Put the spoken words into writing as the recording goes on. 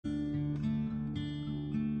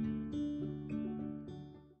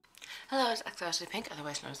Hello, it's xoashleypink,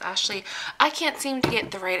 otherwise known as Ashley. I can't seem to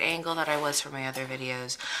get the right angle that I was for my other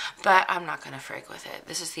videos, but I'm not going to frig with it.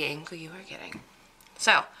 This is the angle you are getting.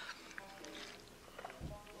 So,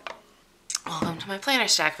 welcome to my planner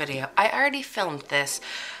stack video. I already filmed this,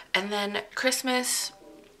 and then Christmas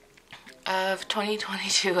of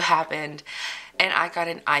 2022 happened, and I got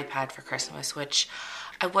an iPad for Christmas, which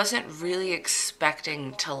I wasn't really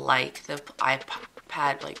expecting to like the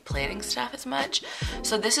iPad like planning stuff as much.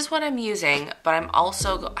 So this is what I'm using, but I'm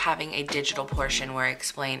also having a digital portion where I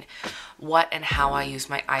explain what and how I use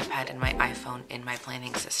my iPad and my iPhone in my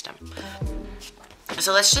planning system.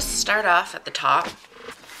 So let's just start off at the top.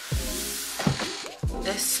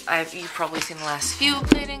 This, you've probably seen the last few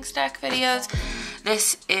planning stack videos.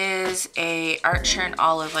 This is a Archer and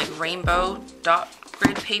Olive like rainbow dot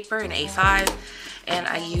grid paper in A5, and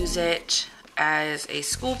I use it as a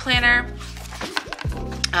school planner.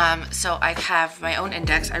 So I have my own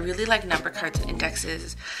index. I really like number cards and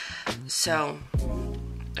indexes, so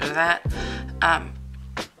there's that. Oh,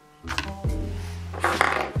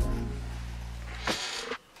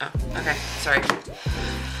 okay, sorry.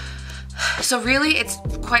 So really it's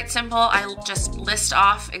quite simple. I just list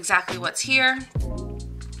off exactly what's here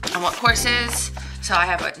and what courses. So I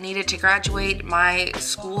have what needed to graduate. My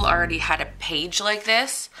school already had a page like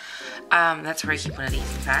this. That's where I keep one of these,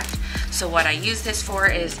 in fact. So what I use this for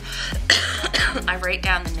is I write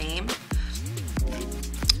down the name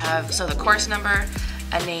of, so the course number,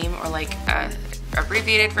 a name, or like a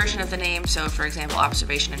abbreviated version of the name. So for example,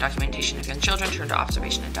 observation and documentation of young children turned to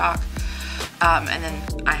observation and doc. And then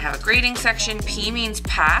I have a grading section. P means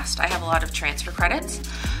passed. I have a lot of transfer credits.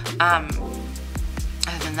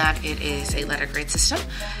 Other than that, it is a letter grade system.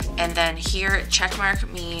 And then here,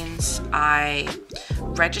 checkmark means I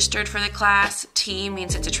registered for the class. T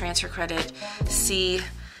means it's a transfer credit. C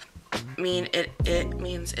means it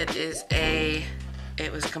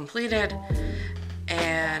was completed.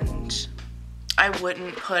 And I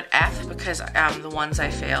wouldn't put F because the ones I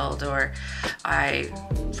failed, or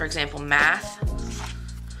for example, math.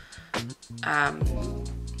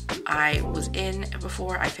 I was in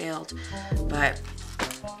before, I failed, but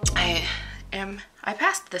I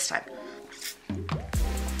passed this time. And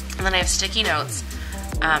then I have sticky notes,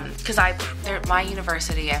 because my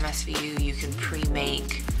university, MSVU, you can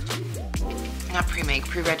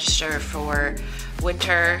pre-register for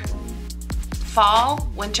winter,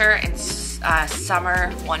 and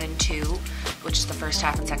summer 1 and 2, which is the first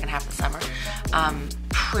half and second half of summer.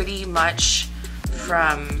 Pretty much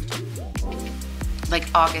from like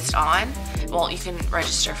August on. Well, you can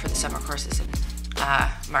register for the summer courses in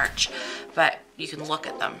March, but you can look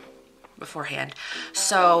at them beforehand.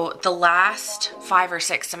 So the last 5 or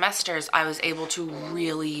 6 semesters I was able to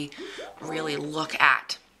really look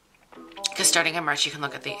at, because starting in March you can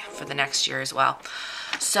look at for the next year as well.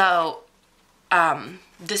 So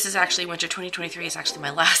this is actually winter 2023 is actually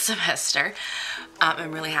my last semester.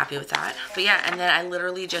 I'm really happy with that. But yeah, and then I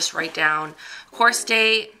literally just write down course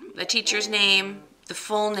date, the teacher's name, the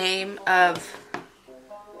full name of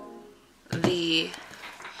the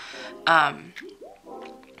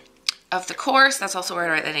course. That's also where I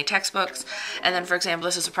write any textbooks. And then, for example,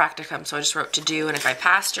 this is a practicum, so I just wrote to do and if I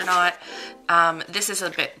passed or not. This is a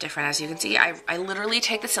bit different, as you can see. I literally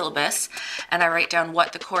take the syllabus and I write down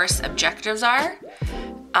what the course objectives are.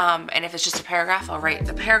 And if it's just a paragraph, I'll write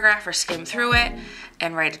the paragraph or skim through it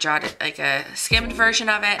and write a skimmed version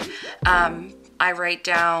of it. I write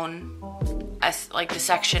down like the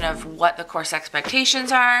section of what the course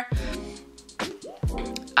expectations are.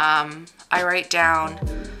 I write down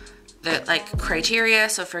the criteria.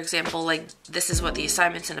 So for example, like this is what the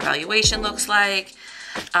assignments and evaluation looks like.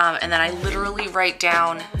 And then I literally write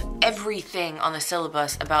down everything on the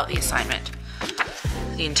syllabus about the assignment,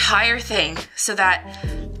 the entire thing, so that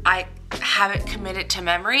I have it committed to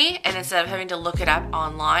memory, and instead of having to look it up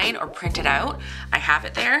online or print it out, I have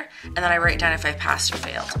it there, and then I write down if I passed or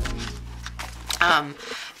failed.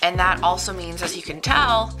 And that also means, as you can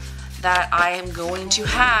tell, that I am going to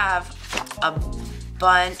have a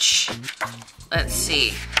bunch, let's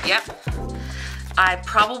see, yep. I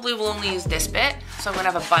probably will only use this bit, so I'm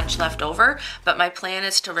gonna have a bunch left over, but my plan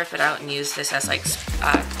is to rip it out and use this as like,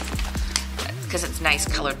 because it's nice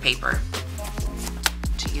colored paper,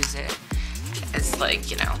 to use it as like,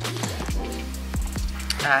 you know,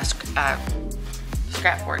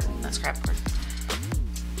 scrapboard, not scrapboard,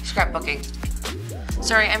 scrapbooking.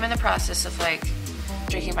 Sorry, I'm in the process of like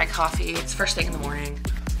drinking my coffee. It's first thing in the morning.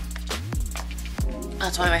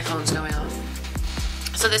 That's why my phone's going off.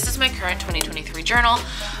 So this is my current 2023 journal.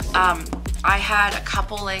 I had a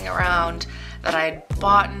couple laying around that I had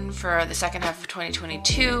bought for the second half of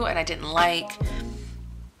 2022 and I didn't like,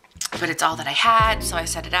 but it's all that I had, so I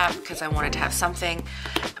set it up because I wanted to have something.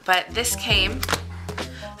 But this came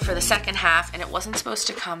for the second half, and it wasn't supposed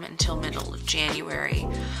to come until middle of January.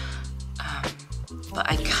 But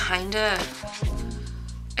I kind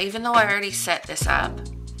of, even though I already set this up,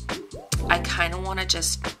 I kind of want to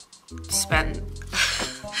just spend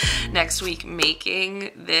next week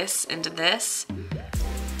making this into this,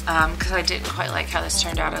 because I didn't quite like how this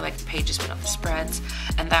turned out. I like the pages but not the spreads,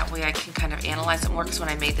 and that way I can kind of analyze it more, because when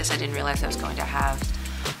I made this I didn't realize I was going to have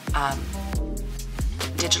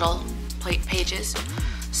digital plate pages.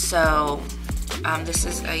 So this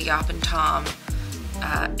is a Yop and Tom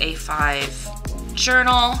A5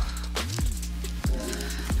 journal.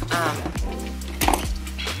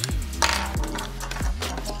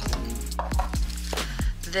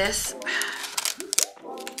 This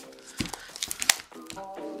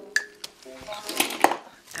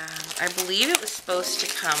I believe it was supposed to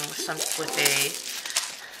come with a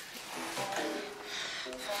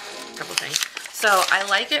couple things. So I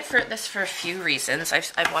like it for a few reasons.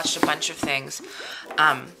 I've watched a bunch of things.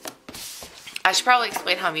 I should probably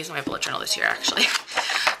explain how I'm using my bullet journal this year, actually.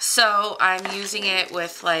 So I'm using it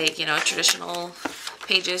with, like, you know, traditional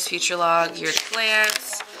pages, future log, year at a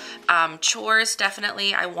glance. Chores,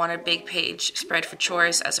 definitely. I want a big page spread for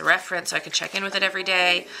chores as a reference so I can check in with it every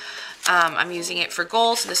day. I'm using it for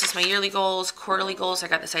goals. So this is my yearly goals, quarterly goals. I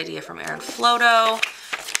got this idea from Erin Floto.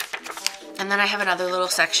 And then I have another little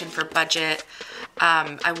section for budget.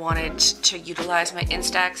 I wanted to utilize my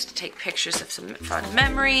Instax to take pictures of some fun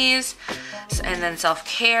memories, and then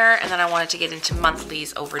self-care, and then I wanted to get into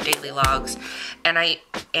monthlies over daily logs. And I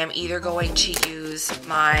am either going to use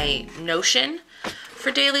my Notion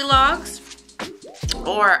for daily logs,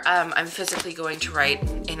 or I'm physically going to write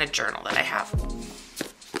in a journal that I have.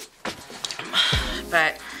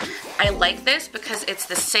 But I like this because it's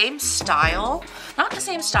the same style, not the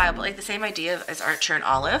same style, but like the same idea as Archer and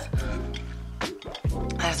Olive.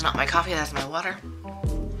 That's not my coffee, that's my water.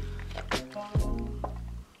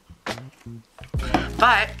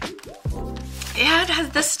 But yeah, it has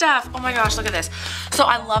this stuff. Oh my gosh, look at this. So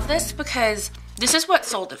I love this because this is what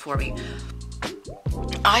sold it for me.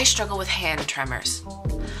 I struggle with hand tremors.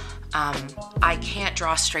 I can't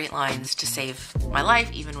draw straight lines to save my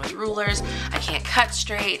life, even with rulers. I can't cut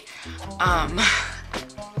straight.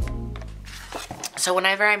 So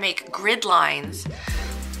whenever I make grid lines,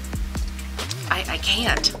 I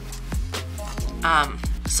can't.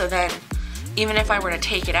 So then, even if I were to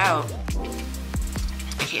take it out,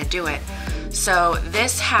 I can't do it. So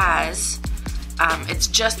this has, it's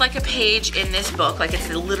just like a page in this book, like it's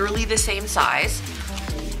literally the same size.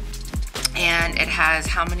 And it has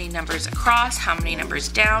how many numbers across, how many numbers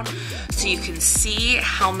down, so you can see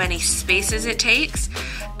how many spaces it takes.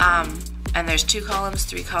 And there's 2 columns,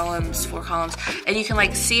 3 columns, 4 columns, and you can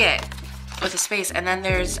like see it with a space. And then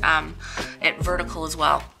there's it vertical as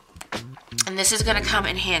well. And this is gonna come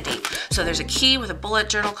in handy. So there's a key with a bullet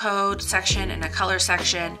journal code section and a color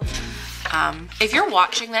section. If you're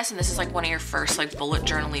watching this and this is like one of your first like bullet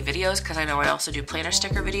journaling videos, because I know I also do planner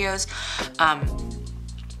sticker videos,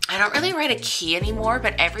 I don't really write a key anymore,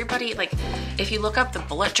 but everybody, like, if you look up the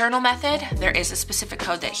bullet journal method, there is a specific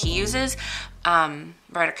code that he uses,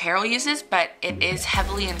 Writer Carol uses, but it is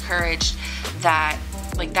heavily encouraged that,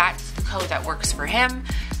 like, that's the code that works for him.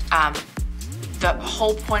 The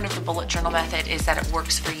whole point of the bullet journal method is that it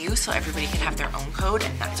works for you, so everybody can have their own code,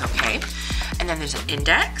 and that's okay. And then there's an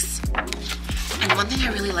index. And one thing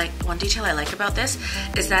I really like, one detail I like about this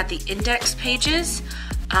is that the index pages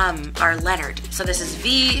are lettered. So this is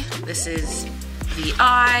V, this is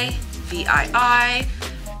VI, VII,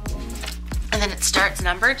 and then it starts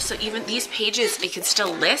numbered. So even these pages, you can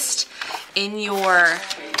still list in your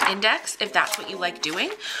index if that's what you like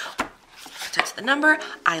doing. That's the number.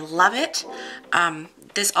 I love it.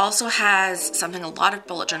 This also has something a lot of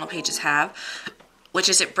bullet journal pages have, which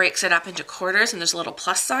is it breaks it up into quarters, and there's a little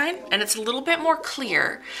plus sign, and it's a little bit more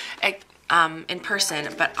clear in person,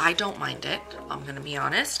 but I don't mind it, I'm gonna be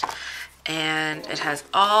honest. And it has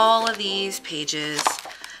all of these pages,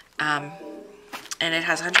 and it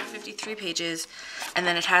has 153 pages, and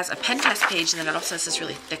then it has a pen test page, and then it also has this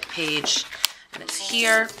really thick page, and it's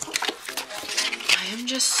here. I am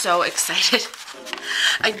just so excited.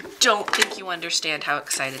 I don't think you understand how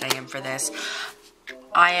excited I am for this.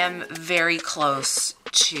 I am very close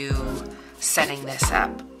to setting this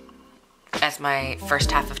up as my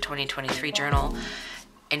first half of 2023 journal.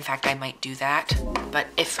 In fact, I might do that, but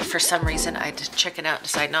if for some reason I chicken out and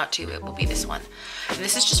decide not to, it will be this one. And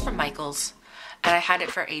this is just from Michael's. and I had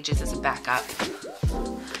it for ages as a backup.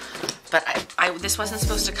 But this wasn't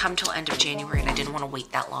supposed to come till end of January, and I didn't want to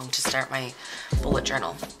wait that long to start my bullet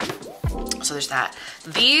journal. So there's that.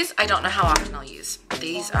 These, I don't know how often I'll use.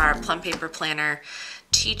 These are Plum Paper Planner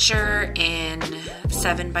Teacher in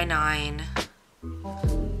 7x9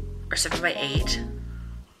 or 7x8.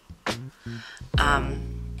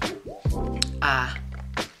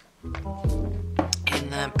 In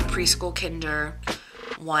the preschool kinder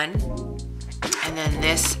one. And then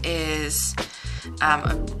this is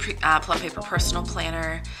Plum Paper Personal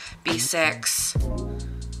Planner B6.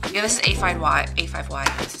 Yeah, this is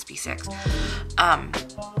A5Y. This is B6.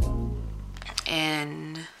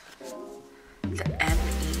 And the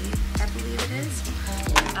ME, I believe it is.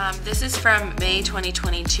 This is from May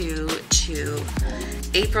 2022 to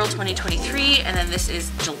April 2023, and then this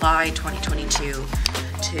is July 2022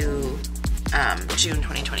 to June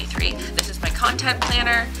 2023. This is my content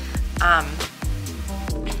planner.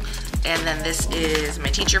 And then this is my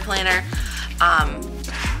teacher planner.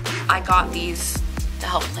 I got these to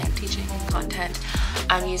help plan teaching and content.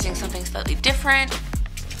 I'm using something slightly different,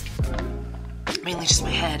 mainly just my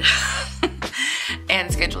head, and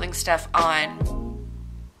scheduling stuff on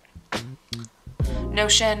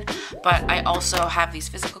Notion, but I also have these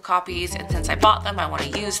physical copies, and since I bought them, I want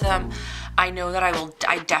to use them. I know that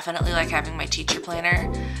I definitely like having my teacher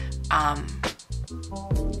planner.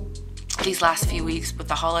 These last few weeks with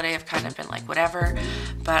the holiday have kind of been like whatever,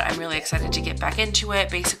 but I'm really excited to get back into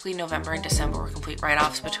it. Basically, November and December were complete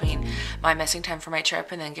write-offs between my missing time for my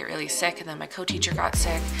trip and then get really sick, and then my co-teacher got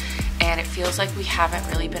sick, and it feels like we haven't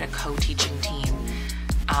really been a co-teaching team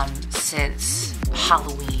since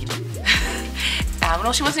Halloween.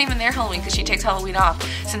 Well, she wasn't even there Halloween because she takes Halloween off,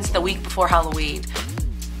 since the week before Halloween,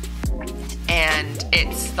 and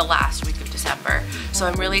it's the last week of December. So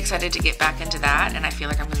I'm really excited to get back into that, and I feel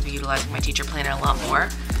like I'm going to be utilizing my teacher planner a lot more.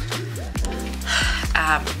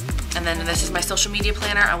 And then this is my social media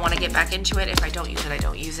planner. I want to get back into it. If I don't use it, I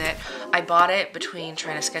don't use it. I bought it between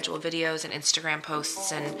trying to schedule videos and Instagram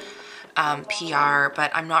posts and PR, but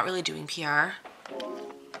I'm not really doing PR.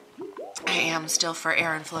 I am still for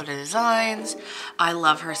Erin Flota Designs. I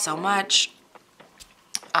love her so much.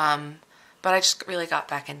 But I just really got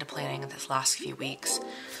back into planning this last few weeks.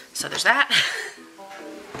 So there's that.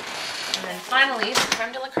 And then finally,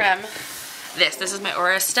 creme de la creme. This is my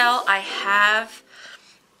Aura Estelle. I have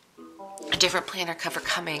a different planner cover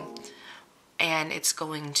coming, and it's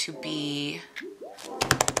going to be,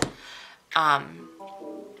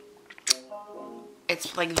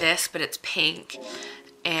 it's like this, but it's pink,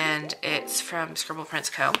 and it's from Scribble Prints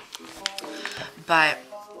Co. But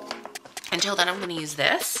until then, I'm going to use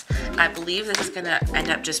this. I believe this is going to end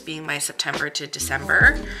up just being my September to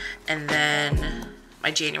December, and then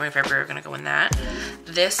my January and February are going to go in that.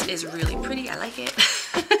 This is really pretty. I like it.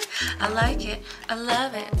 I like it. I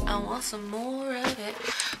love it. I want some more of it.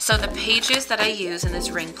 So the pages that I use in this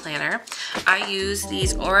ring planner, I use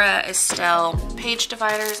these Aura Estelle page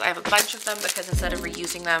dividers. I have a bunch of them because instead of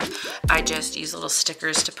reusing them, I just use little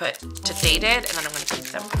stickers to put to fade it, and then I'm going to keep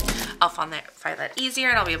them. I'll find that easier,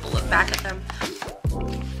 and I'll be able to look back at them.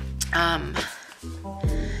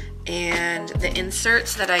 And the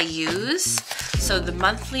inserts that I use, so the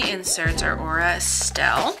monthly inserts are Aura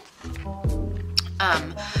Estelle,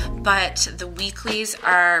 but the weeklies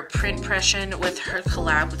are Print Pression with her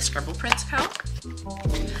collab with Scribble Prints Co.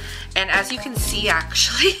 And as you can see,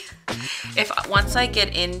 actually, once I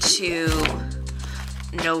get into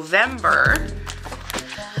November,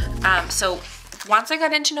 so once I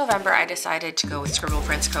got into November, I decided to go with Scribble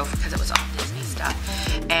Prints Co. because it was all Disney stuff,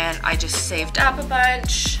 and I just saved up a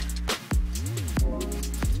bunch.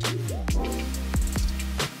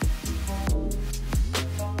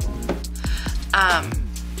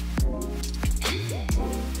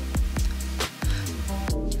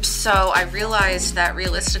 So I realized that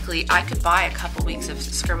realistically I could buy a couple weeks of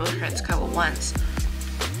Scribble Prints Co. at once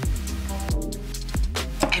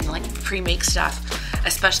and like pre-make stuff,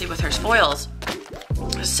 especially with her foils.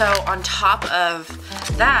 So on top of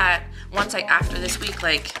that, after this week,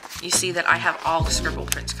 like, you see that I have all Scribble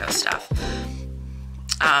Prints Co. stuff.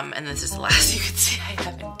 And this is the last you can see I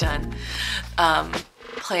haven't done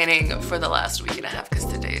planning for the last week and a half because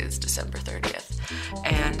today is December 30th.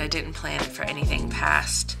 And I didn't plan for anything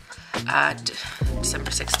past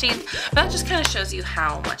December 16th. But that just kind of shows you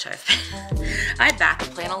how much I back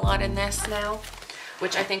plan a lot in this now,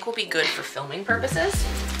 which I think will be good for filming purposes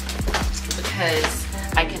because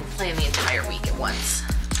I can plan the entire week at once.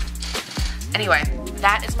 Anyway,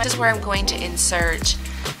 this is where I'm going to insert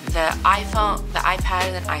the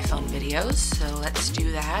iPad and iPhone videos. So let's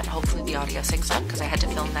do that. Hopefully the audio syncs up because I had to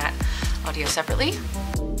film that audio separately.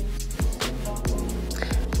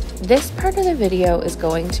 This part of the video is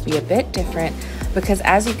going to be a bit different because,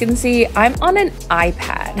 as you can see, I'm on an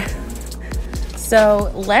iPad.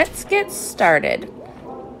 So let's get started.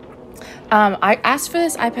 I asked for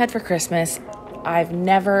this iPad for Christmas. I've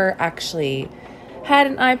never actually had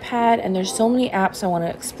an iPad, and there's so many apps I want to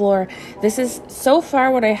explore. This is so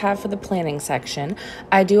far what I have for the planning section.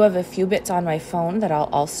 I do have a few bits on my phone that I'll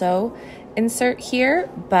also insert here,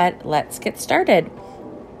 but let's get started.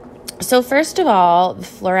 So first of all, the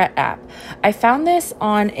Floret app. I found this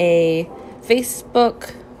on a a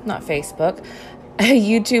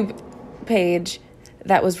YouTube page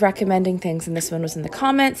that was recommending things, and this one was in the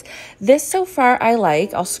comments. This so far I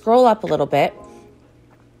like. I'll scroll up a little bit.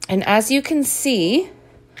 And as you can see,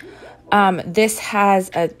 this has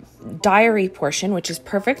a diary portion, which is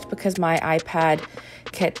perfect because my iPad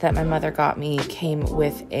kit that my mother got me came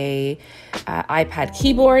with a iPad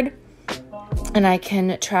keyboard. And I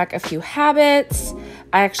can track a few habits.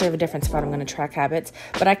 I actually have a different spot I'm going to track habits,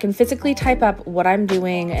 but I can physically type up what I'm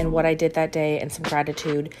doing and what I did that day and some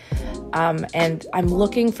gratitude. And I'm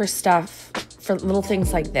looking for stuff, for little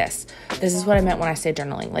things like this. This is what I meant when I say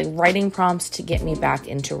journaling, like writing prompts to get me back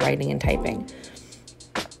into writing and typing.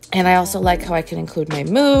 And I also like how I can include my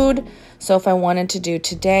mood. So if I wanted to do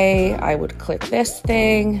today, I would click this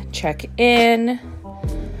thing, check in.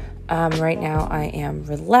 Right now I am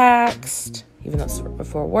relaxed, even though it's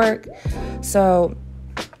before work. So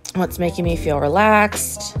what's making me feel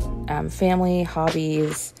relaxed? Family,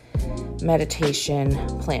 hobbies, meditation,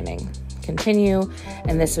 planning. Continue.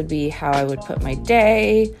 And this would be how I would put my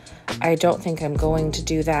day. I don't think I'm going to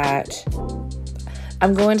do that.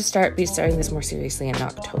 I'm going to be starting this more seriously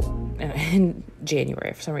in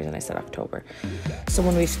January. For some reason I said October. So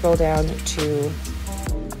when we scroll down to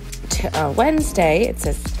Wednesday, it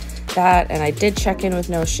says that, and I did check in with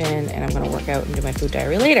Notion, and I'm going to work out and do my food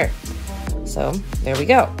diary later. So there we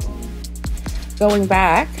go. Going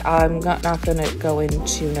back, I'm not going to go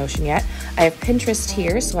into Notion yet. I have Pinterest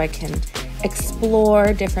here, so I can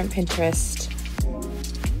explore different Pinterest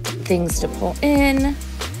things to pull in.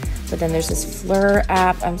 But then there's this Fleur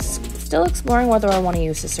app. I'm still exploring whether I want to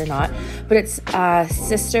use this or not, but it's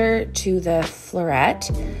sister to the Floret.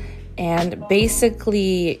 And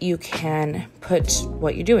basically you can put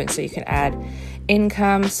what you're doing. So you can add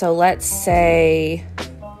income. So let's say,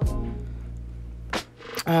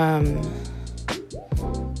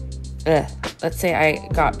 let's say I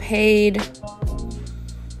got paid,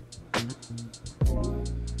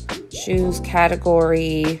 choose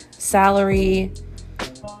category, salary,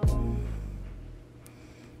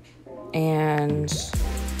 and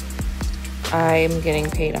I'm getting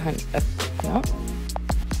paid 1,000,000.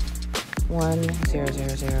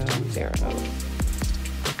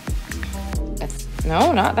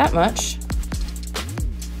 No, not that much.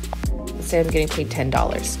 Let's say I'm getting paid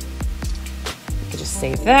 $10. You can just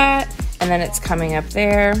save that, and then it's coming up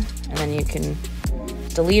there, and then you can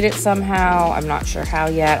delete it somehow. I'm not sure how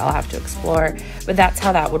yet. I'll have to explore, but that's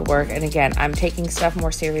how that would work. And again, I'm taking stuff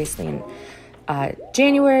more seriously in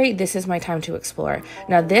January. This is my time to explore.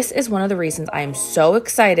 Now, this is one of the reasons I am so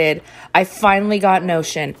excited. I finally got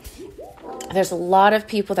Notion. There's a lot of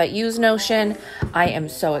people that use Notion. I am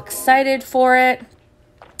so excited for it.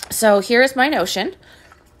 So here's my Notion.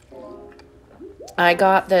 I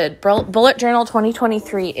got the Bullet Journal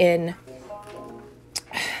 2023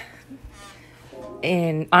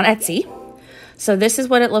 on Etsy. So this is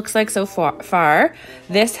what it looks like so far.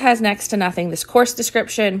 This has next to nothing. This course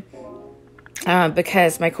description,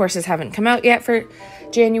 because my courses haven't come out yet for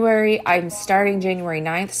January. I'm starting January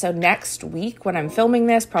 9th. So next week when I'm filming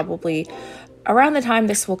this, probably around the time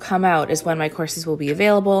this will come out is when my courses will be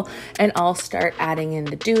available, and I'll start adding in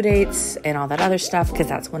the due dates and all that other stuff, because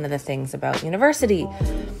that's one of the things about university.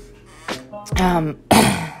 And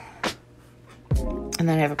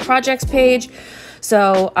then I have a projects page.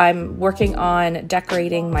 So I'm working on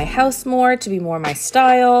decorating my house more to be more my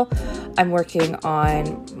style. I'm working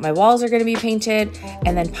on, my walls are going to be painted,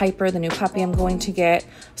 and then Piper, the new puppy, I'm going to get.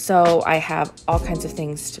 So I have all kinds of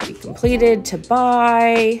things to be completed, to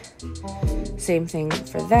buy. Same thing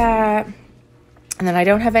for that. And then I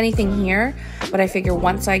don't have anything here, but I figure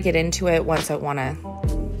once I get into it, once I want to,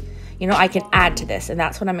 I can add to this, and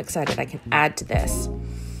that's what I'm excited. I can add to this.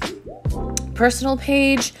 Personal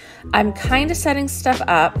page, I'm kind of setting stuff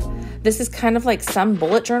up. This is kind of like some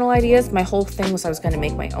bullet journal ideas. My whole thing was I was going to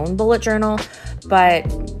make my own bullet journal, but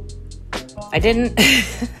I didn't.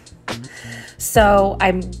 So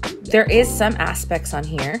there is some aspects on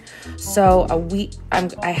here. So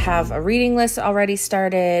I have a reading list already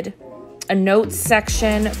started, a notes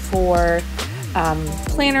section for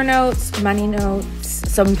planner notes, money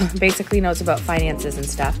notes, some basically notes about finances and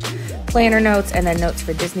stuff, planner notes, and then notes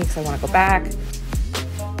for Disney because I want to go back.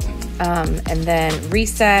 And then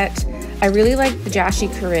reset. I really like the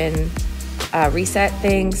Jashi Corinne reset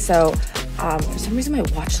thing. So for some reason my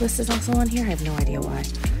watch list is also on here. I have no idea why.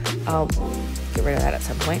 I'll get rid of that at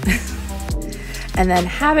some point. And then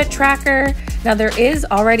habit tracker. Now there is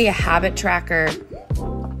already a habit tracker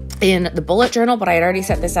in the bullet journal, but I had already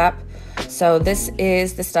set this up. So this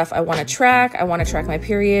is the stuff I want to track. I want to track my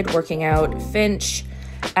period, working out, Finch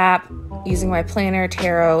app, using my planner,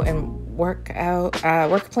 tarot, and work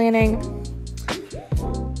planning.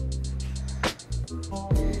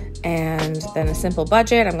 And then a simple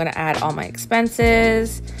budget. I'm going to add all my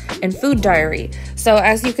expenses and food diary. So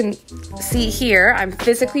as you can see here, I'm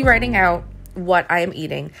physically writing out what I am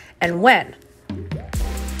eating and when.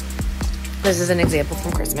 This is an example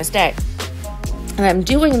from Christmas Day. And I'm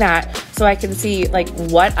doing that so I can see like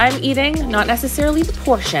what I'm eating, not necessarily the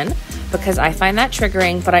portion, because I find that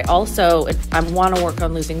triggering, but I want to work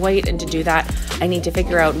on losing weight, and to do that, I need to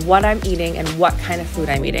figure out what I'm eating and what kind of food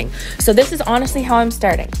I'm eating. So this is honestly how I'm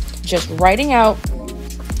starting, just writing out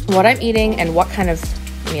what I'm eating and what kind of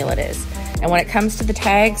meal it is. And when it comes to the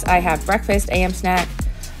tags, I have breakfast, AM snack,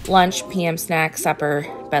 lunch, PM snack, supper,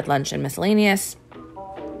 bed lunch, and miscellaneous.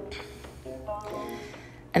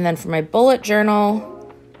 And then for my bullet journal,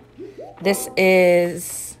 there's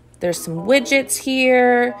some widgets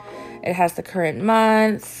here. It has the current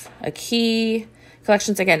month, a key,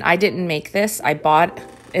 collections. Again, I didn't make this. I bought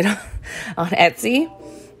it on Etsy.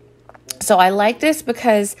 So I like this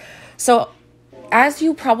because, as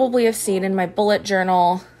you probably have seen in my bullet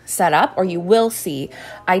journal setup, or you will see,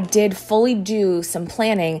 I did fully do some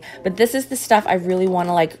planning, but this is the stuff I really want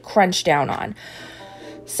to like crunch down on.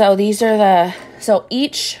 So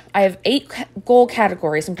I have 8 goal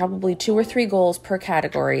categories and probably 2 or 3 goals per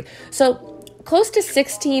category. So close to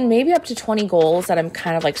 16, maybe up to 20 goals that I'm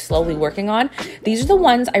kind of like slowly working on. These are the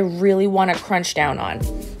ones I really want to crunch down on.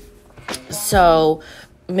 So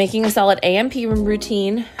making a solid AM PM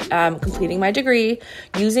routine, completing my degree,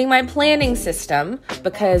 using my planning system,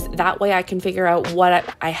 because that way I can figure out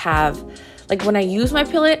what I have. Like when I use my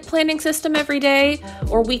planning system every day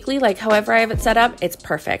or weekly, like however I have it set up, it's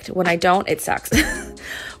perfect. When I don't, it sucks.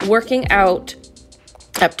 Working out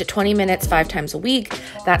up to 20 minutes 5 times a week.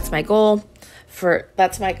 That's my goal.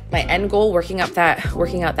 That's my end goal, working out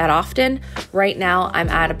that often. Right now I'm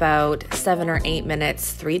at about 7 or 8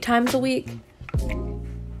 minutes 3 times a week.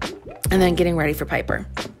 And then getting ready for Piper.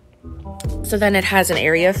 So then it has an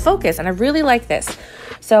area of focus, and I really like this.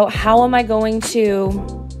 So how am I going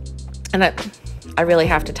to, and I really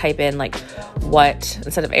have to type in like what,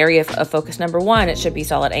 instead of area of focus number 1, it should be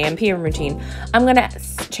solid AM PM routine. I'm going to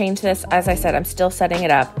change this. As I said, I'm still setting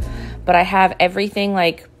it up, but I have everything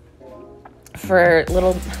like for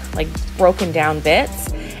little like broken down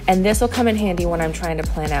bits. And this will come in handy when I'm trying to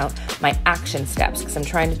plan out my action steps, because I'm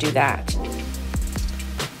trying to do that.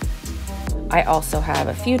 I also have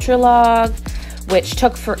a future log, which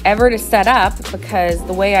took forever to set up because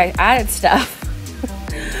the way I added stuff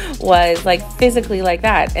was like physically like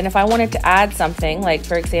that. And if I wanted to add something, like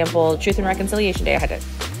for example, Truth and Reconciliation Day, I had to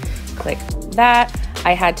click that.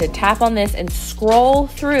 I had to tap on this and scroll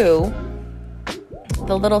through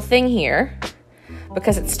the little thing here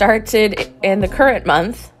because it started in the current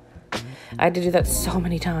month. I had to do that so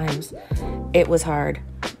many times. It was hard,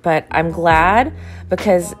 but I'm glad,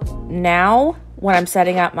 because now when I'm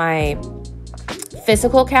setting up my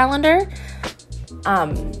physical calendar,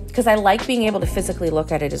 because I like being able to physically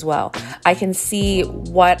look at it as well. I can see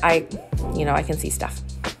I can see stuff.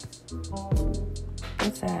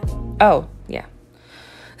 What's that? Oh, yeah.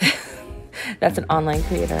 That's an online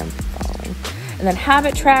creator I'm following. And then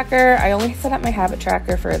habit tracker. I only set up my habit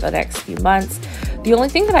tracker for the next few months. The only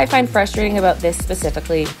thing that I find frustrating about this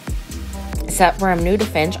specifically is that where I'm new to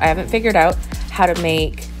Finch, I haven't figured out how to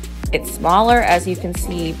make it smaller. As you can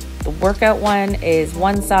see, the workout one is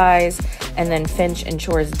one size, and then Finch and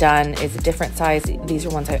Chores Done is a different size. These are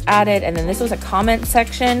ones I've added. And then this was a comment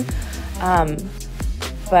section,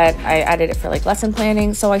 but I added it for like lesson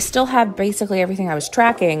planning. So I still have basically everything I was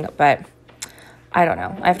tracking, but I don't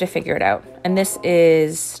know. I have to figure it out. And this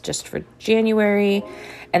is just for January.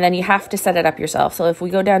 And then you have to set it up yourself. So if we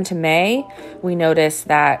go down to May, we notice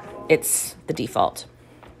that it's the default.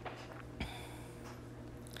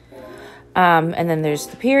 And then there's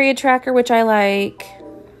the period tracker, which I like,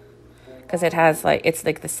 because it has it's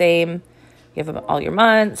like the same. You have all your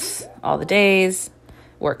months, all the days,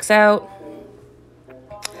 works out.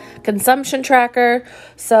 Consumption tracker.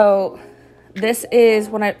 So this is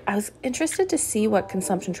when I was interested to see what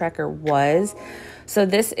consumption tracker was. So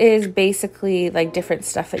this is basically like different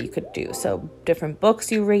stuff that you could do. So different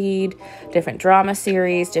books you read, different drama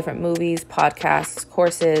series, different movies, podcasts,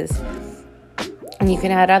 courses, and you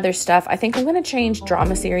can add other stuff. I think I'm going to change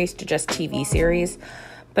drama series to just TV series.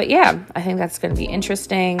 But yeah, I think that's going to be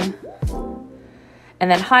interesting. And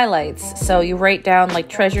then highlights. So you write down like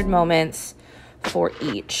treasured moments for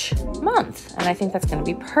each month. And I think that's going to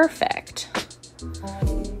be perfect.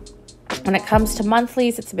 When it comes to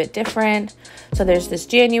monthlies, it's a bit different. So there's this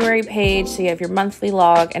January page. So you have your monthly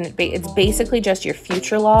log, and it's basically just your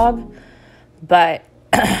future log. But,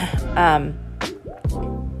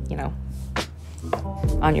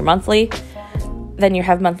 on your monthly. Then you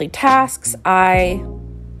have monthly tasks. I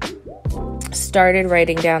started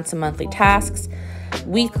writing down some monthly tasks.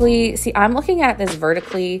 Weekly, see, I'm looking at this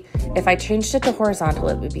vertically. If I changed it to horizontal,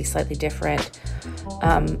 it would be slightly different.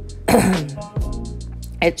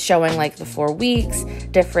 It's showing like the 4 weeks,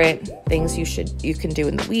 different things you can do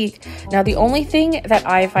in the week. Now, the only thing that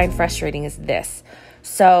I find frustrating is this.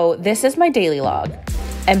 So this is my daily log.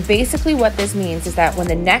 And basically what this means is that when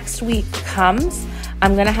the next week comes,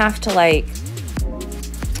 I'm going to have to like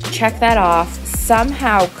check that off,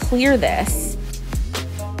 somehow clear this,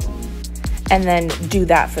 and then do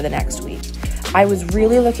that for the next week. I was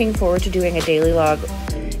really looking forward to doing a daily log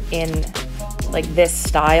in like this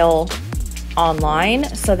style online,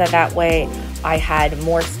 so that way I had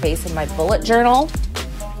more space in my bullet journal.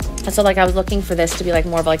 And so like I was looking for this to be like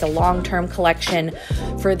more of like a long-term collection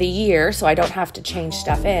for the year, so I don't have to change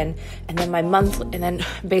stuff in. And then and then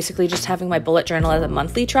basically just having my bullet journal as a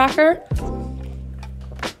monthly tracker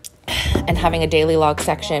and having a daily log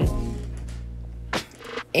section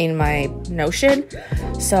in my Notion.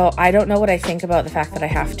 So I don't know what I think about the fact that I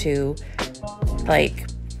have to like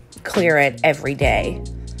clear it every day.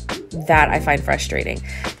 That I find frustrating.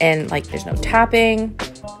 And like there's no tapping.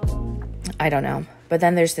 I don't know. But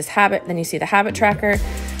then there's this habit. Then you see the habit tracker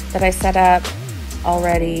that I set up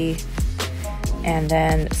already. And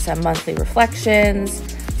then some monthly reflections.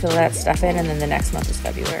 Fill that stuff in. And then the next month is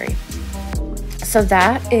February. So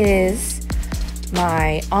that is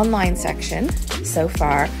my online section so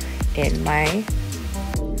far in my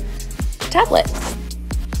tablet.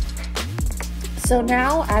 So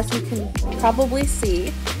now, as you can probably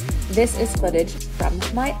see, this is footage from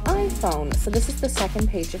my iPhone. So this is the second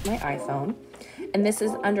page of my iPhone. And this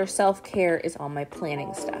is under self-care is all my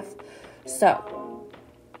planning stuff. So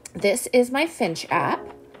this is my Finch app.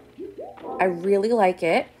 I really like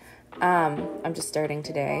it. I'm just starting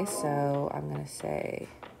today. So I'm going to say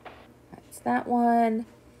that's that one.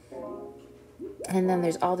 And then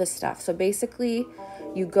there's all this stuff. So basically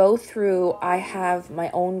you go through, I have my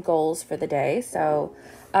own goals for the day. So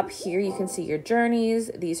up here, you can see your journeys.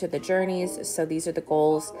 These are the journeys. So these are the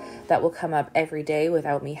goals that will come up every day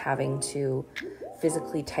without me having to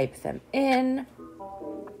physically type them in.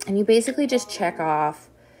 And you basically just check off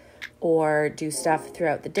or do stuff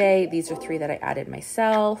throughout the day. These are 3 that I added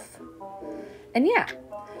myself. And yeah,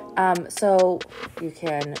 so you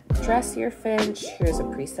can dress your Finch. Here's a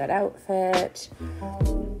preset outfit.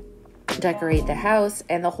 Decorate the house.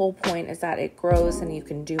 And the whole point is that it grows and you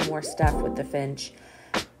can do more stuff with the Finch.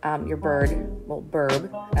 Your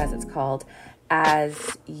burb, as it's called,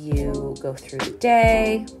 as you go through the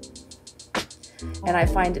day. And I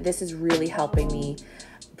find that this is really helping me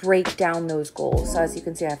break down those goals. So as you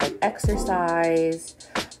can see, I have like exercise,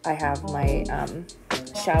 I have my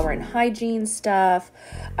shower and hygiene stuff,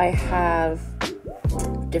 I have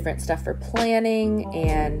different stuff for planning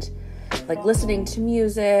and like listening to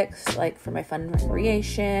music, like for my fun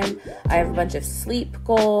recreation. I have a bunch of sleep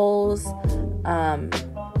goals.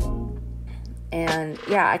 And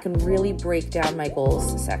yeah, I can really break down my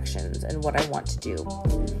goals sections and what I want to do.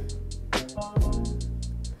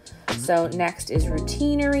 So next is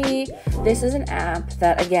Routinery. This is an app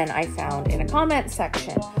that, again, I found in a comment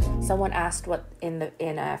section. Someone asked what in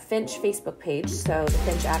a Finch Facebook page, so the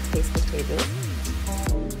Finch app Facebook pages,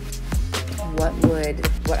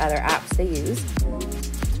 what other apps they use.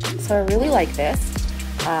 So I really like this.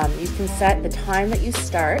 You can set the time that you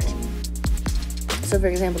start. So for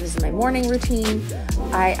example, this is my morning routine.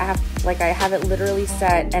 I have it literally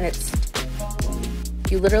set, and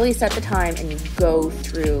you literally set the time and you go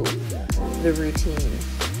through the routine.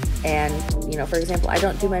 And, for example, I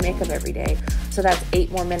don't do my makeup every day. So that's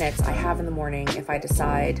 8 more minutes I have in the morning if I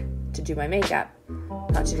decide to do my makeup,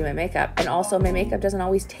 not to do my makeup. And also my makeup doesn't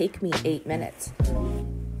always take me 8 minutes.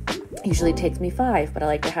 Usually it takes me 5, but I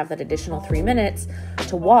like to have that additional 3 minutes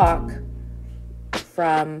to walk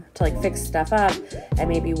to like fix stuff up, and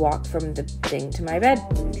maybe walk from the thing to my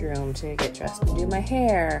bedroom to get dressed and do my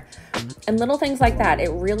hair and little things like that.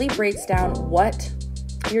 It really breaks down what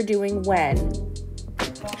you're doing when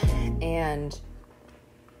and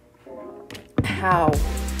how,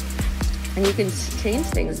 and you can change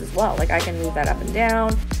things as well. Like I can move that up and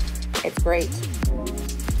down. It's great.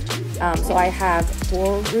 So I have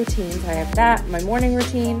 4 routines. I have that, my morning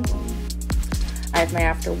routine. I have my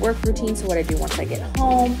after work routine, so what I do once I get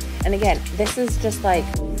home. And again, this is just like,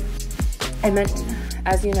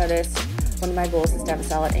 as you noticed, one of my goals is to have a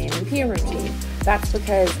solid AM and PM routine. That's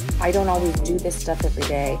because I don't always do this stuff every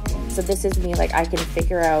day. So this is me, like I can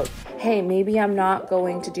figure out, hey, maybe I'm not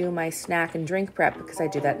going to do my snack and drink prep because I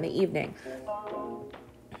do that in the evening.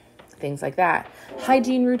 Things like that.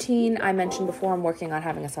 Hygiene routine, I mentioned before, I'm working on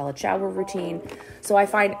having a solid shower routine. So I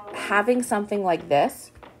find having something like this,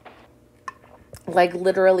 like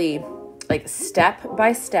literally like step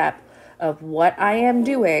by step of what I am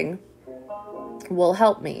doing, will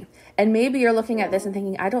help me. And maybe you're looking at this and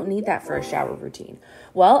thinking, I don't need that for a shower routine.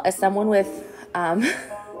 Well, as someone with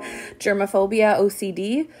germophobia,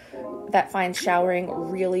 OCD, that finds showering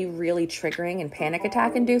really, really triggering and panic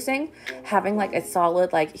attack inducing, having like a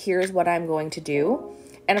solid, like, here's what I'm going to do.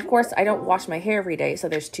 And of course, I don't wash my hair every day, so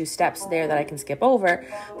there's 2 steps there that I can skip over.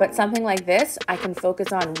 But something like this, I can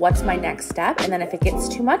focus on what's my next step, and then if it gets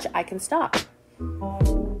too much, I can stop.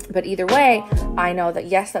 But either way, I know that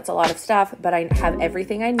yes, that's a lot of stuff, but I have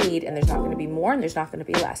everything I need, and there's not going to be more and there's not going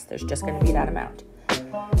to be less. There's just going to be that amount.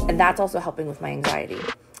 And that's also helping with my anxiety.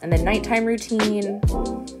 And then nighttime routine.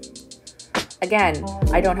 Again,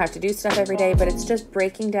 I don't have to do stuff every day, but it's just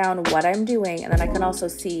breaking down what I'm doing. And then I can also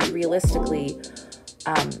see realistically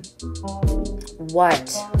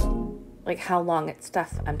how long it's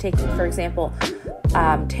stuff I'm taking. For example,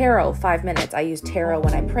 tarot, 5 minutes. I use tarot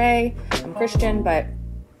when I pray. I'm Christian, but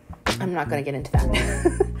I'm not going to get into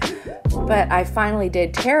that. But I finally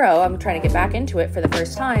did tarot. I'm trying to get back into it for the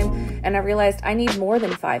first time. And I realized I need more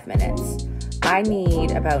than 5 minutes. I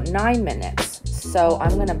need about 9 minutes. So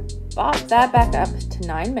I'm going to bop that back up to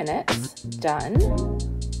 9 minutes. Done.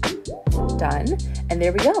 And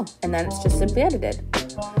there we go. And then it's just simply edited.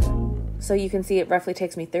 So you can see it roughly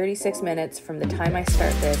takes me 36 minutes from the time I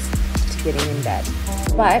start this to getting in bed.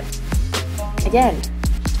 But again,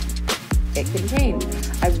 it can change.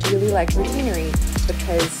 I really like Routinery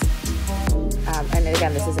because, and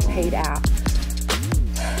again, this is a paid app.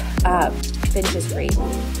 Finch is free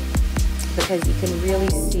because you can really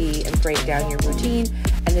see and break down your routine,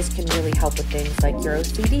 and this can really help with things like your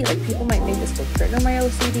OCD. Like, people might think this will trigger my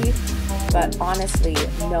OCD, but honestly,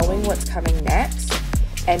 knowing what's coming next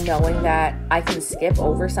and knowing that I can skip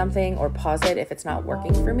over something or pause it if it's not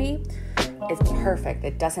working for me is perfect.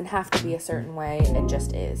 It doesn't have to be a certain way. It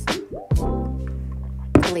just is.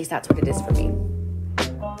 At least that's what it is for me.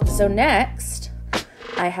 So next,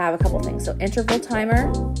 I have a couple things. So interval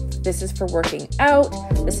timer. This is for working out.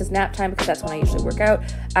 This is nap time because that's when I usually work out.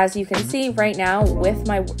 As you can see right now,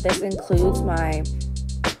 this includes my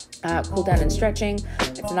cool down and stretching.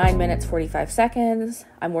 It's 9 minutes, 45 seconds.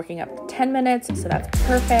 I'm working up to 10 minutes, so that's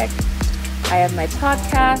perfect. I have my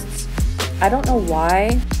podcasts. I don't know why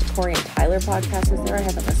the Corey and Tyler podcast is there. I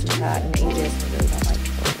haven't listened to that in ages. I really don't like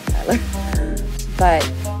Corey and Tyler. But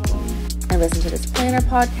I listen to this planner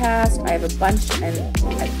podcast. I have a bunch, and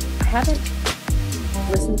I haven't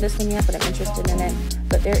listened to this one yet, but I'm interested in it.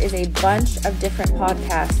 But there is a bunch of different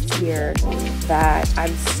podcasts here that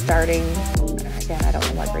I'm starting. Again, I don't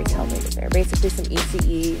know what Grace Helbig is there. Basically some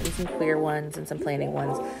ECE and some queer ones and some planning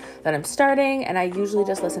ones that I'm starting, and I usually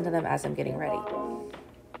just listen to them as I'm getting ready.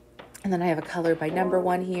 And then I have a color by number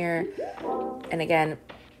one here. And again,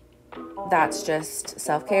 that's just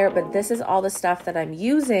self-care, but this is all the stuff that I'm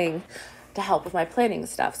using to help with my planning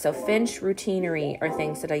stuff. So Finch, Routinery are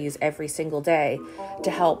things that I use every single day to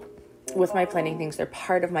help with my planning things. They're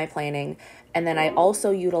part of my planning. And then I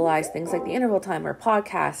also utilize things like the interval timer,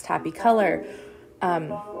 podcast, Happy Color,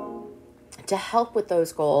 to help with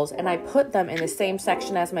those goals. And I put them in the same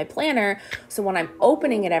section as my planner. So when I'm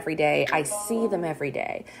opening it every day, I see them every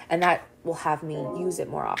day. And that will have me use it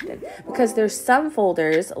more often. Because there's some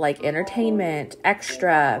folders like entertainment,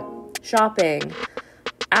 extra, shopping,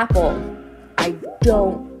 Apple, I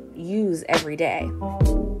don't use every day.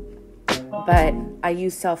 But I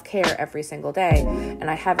use self-care every single day, and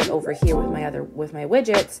I have it over here with my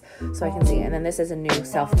widgets so I can see it. And then this is a new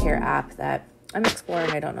self-care app that I'm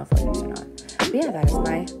exploring. I don't know if I'll use or not. But yeah, that is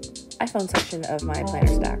my iPhone section of my planner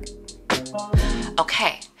stack.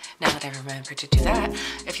 Okay, now that I've remembered to do that,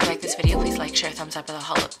 if you like this video, please like, share, thumbs up, and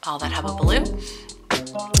all that hullabaloo.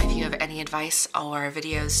 If you have any advice or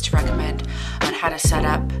videos to recommend on how to set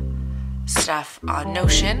up stuff on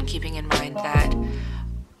Notion, keeping in mind that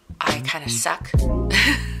I kind of suck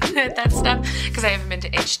at that stuff because I haven't been to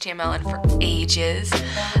HTML in for ages.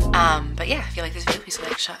 But yeah, if you like this video, please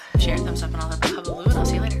like, share, thumbs up, and all that hullabaloo, and I'll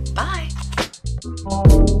see you later.